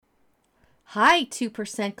Hi,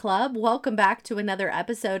 2% Club. Welcome back to another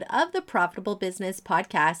episode of the Profitable Business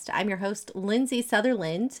Podcast. I'm your host, Lindsay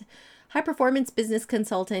Sutherland, high performance business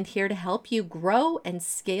consultant here to help you grow and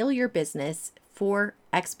scale your business for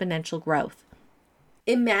exponential growth.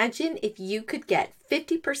 Imagine if you could get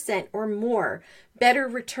 50% or more better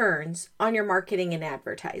returns on your marketing and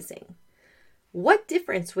advertising. What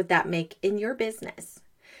difference would that make in your business?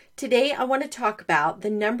 Today, I want to talk about the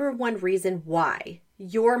number one reason why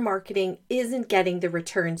your marketing isn't getting the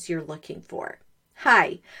returns you're looking for.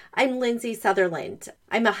 Hi, I'm Lindsay Sutherland.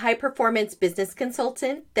 I'm a high performance business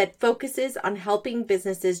consultant that focuses on helping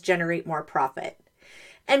businesses generate more profit.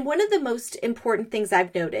 And one of the most important things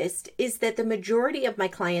I've noticed is that the majority of my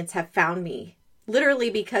clients have found me literally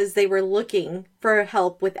because they were looking for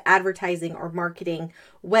help with advertising or marketing,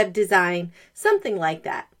 web design, something like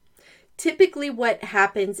that. Typically what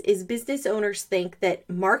happens is business owners think that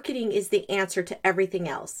marketing is the answer to everything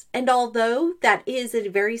else. And although that is a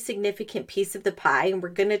very significant piece of the pie, and we're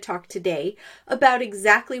going to talk today about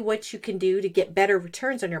exactly what you can do to get better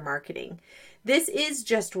returns on your marketing, this is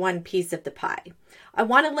just one piece of the pie. I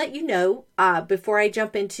want to let you know before I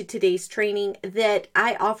jump into today's training that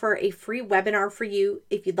I offer a free webinar for you.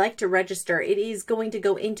 If you'd like to register, it is going to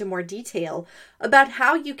go into more detail about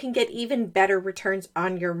how you can get even better returns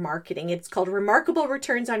on your marketing. It's called Remarkable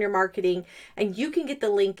Returns on Your Marketing, and you can get the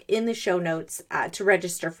link in the show notes to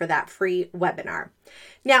register for that free webinar.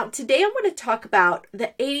 Now, today I want to talk about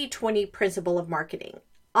the 80-20 principle of marketing.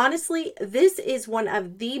 Honestly, this is one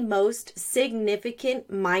of the most significant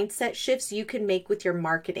mindset shifts you can make with your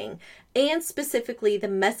marketing, and specifically the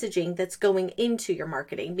messaging that's going into your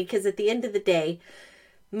marketing. Because at the end of the day,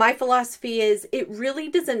 my philosophy is it really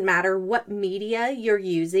doesn't matter what media you're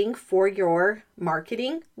using for your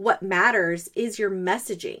marketing. What matters is your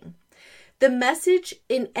messaging. The message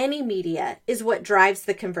in any media is what drives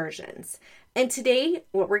the conversions. And today,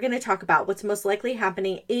 what we're going to talk about, what's most likely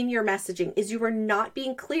happening in your messaging is you are not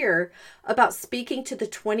being clear about speaking to the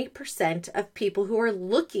 20% of people who are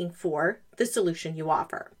looking for the solution you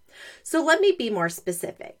offer. So let me be more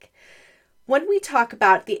specific. When we talk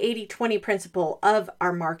about the 80-20 principle of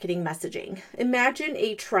our marketing messaging, imagine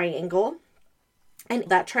a triangle. And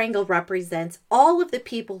that triangle represents all of the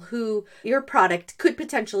people who your product could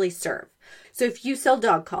potentially serve. So if you sell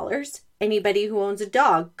dog collars, anybody who owns a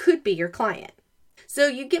dog could be your client. So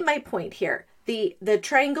you get my point here. The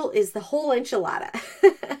triangle is the whole enchilada.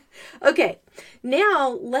 Okay,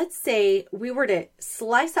 now let's say we were to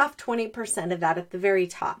slice off 20% of that at the very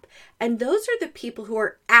top. And those are the people who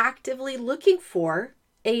are actively looking for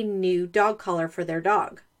a new dog collar for their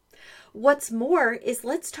dog. What's more is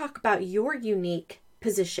let's talk about your unique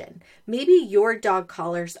position. Maybe your dog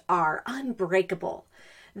collars are unbreakable.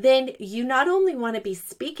 Then you not only want to be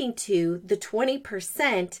speaking to the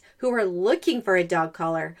 20% who are looking for a dog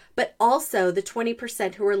collar, but also the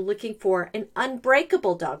 20% who are looking for an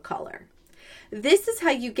unbreakable dog collar. This is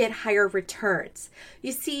how you get higher returns.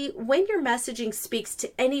 You see, when your messaging speaks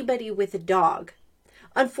to anybody with a dog,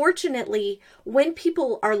 unfortunately, when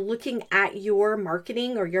people are looking at your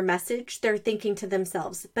marketing or your message, they're thinking to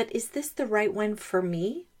themselves, but is this the right one for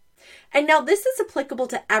me? And now this is applicable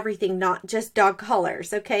to everything, not just dog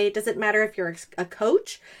collars, okay? It doesn't matter if you're a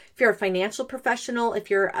coach, if you're a financial professional,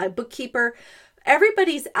 if you're a bookkeeper.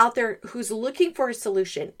 Everybody's out there who's looking for a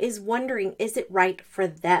solution is wondering, is it right for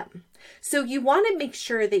them? So you want to make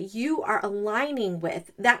sure that you are aligning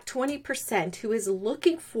with that 20% who is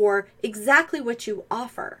looking for exactly what you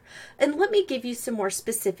offer. And let me give you some more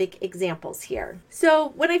specific examples here. So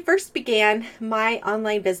when I first began my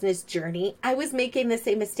online business journey, I was making the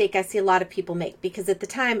same mistake I see a lot of people make because at the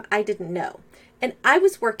time I didn't know. And I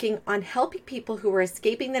was working on helping people who were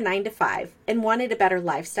escaping the 9-to-5 and wanted a better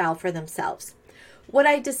lifestyle for themselves. What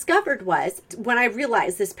I discovered was, when I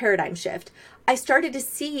realized this paradigm shift, I started to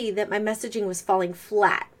see that my messaging was falling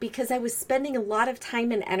flat because I was spending a lot of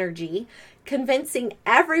time and energy convincing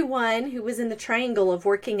everyone who was in the triangle of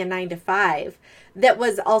working a 9-to-5 that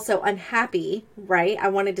was also unhappy, right? I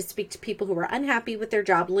wanted to speak to people who were unhappy with their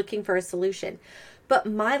job, looking for a solution. But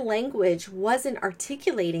my language wasn't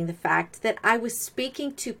articulating the fact that I was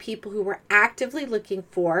speaking to people who were actively looking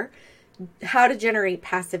for how to generate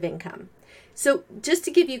passive income. So just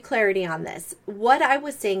to give you clarity on this, what I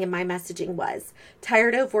was saying in my messaging was,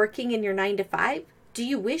 tired of working in your 9-to-5? Do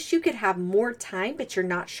you wish you could have more time, but you're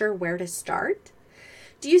not sure where to start?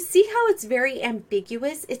 Do you see how it's very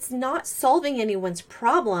ambiguous? It's not solving anyone's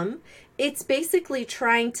problem. It's basically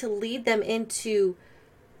trying to lead them into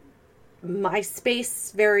my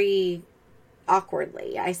space very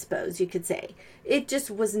awkwardly, I suppose you could say. It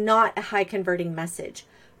just was not a high converting message.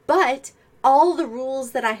 But all the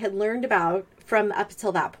rules that I had learned about from up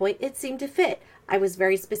until that point, it seemed to fit. I was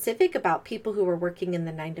very specific about people who were working in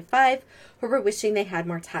the 9 to 5, who were wishing they had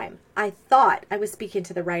more time. I thought I was speaking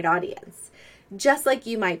to the right audience, just like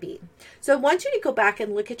you might be. So I want you to go back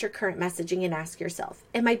and look at your current messaging and ask yourself,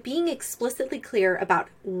 am I being explicitly clear about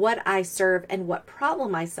what I serve and what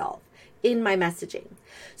problem I solve in my messaging?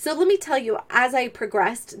 So let me tell you, as I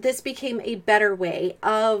progressed, this became a better way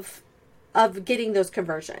of getting those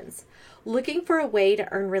conversions. Looking for a way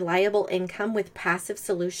to earn reliable income with passive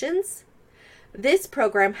solutions? This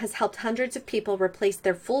program has helped hundreds of people replace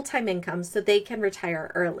their full-time income so they can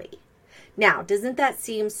retire early. Now, doesn't that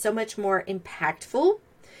seem so much more impactful?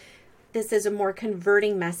 This is a more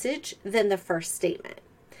converting message than the first statement.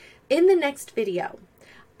 In the next video,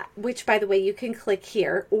 which by the way, you can click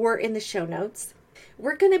here or in the show notes,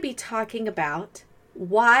 we're going to be talking about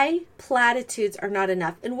why platitudes are not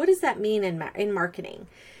enough and what does that mean in marketing.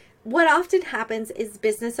 What often happens is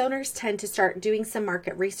business owners tend to start doing some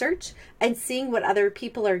market research and seeing what other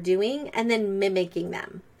people are doing and then mimicking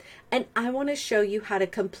them. And I want to show you how to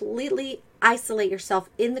completely isolate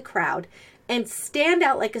yourself in the crowd and stand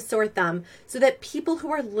out like a sore thumb so that people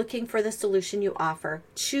who are looking for the solution you offer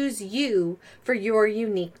choose you for your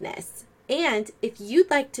uniqueness. And if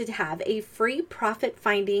you'd like to have a free profit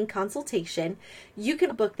finding consultation, you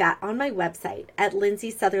can book that on my website at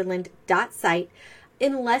lindsaysutherland.site.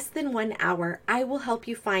 In less than 1 hour, I will help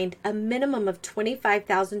you find a minimum of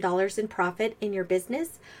 $25,000 in profit in your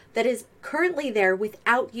business that is currently there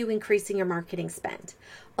without you increasing your marketing spend.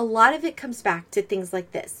 A lot of it comes back to things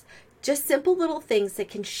like this. Just simple little things that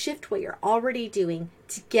can shift what you're already doing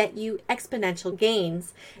to get you exponential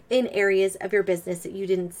gains in areas of your business that you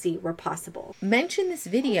didn't see were possible. Mention this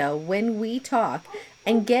video when we talk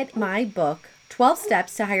and get my book, 12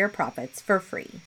 Steps to Higher Profits, for free.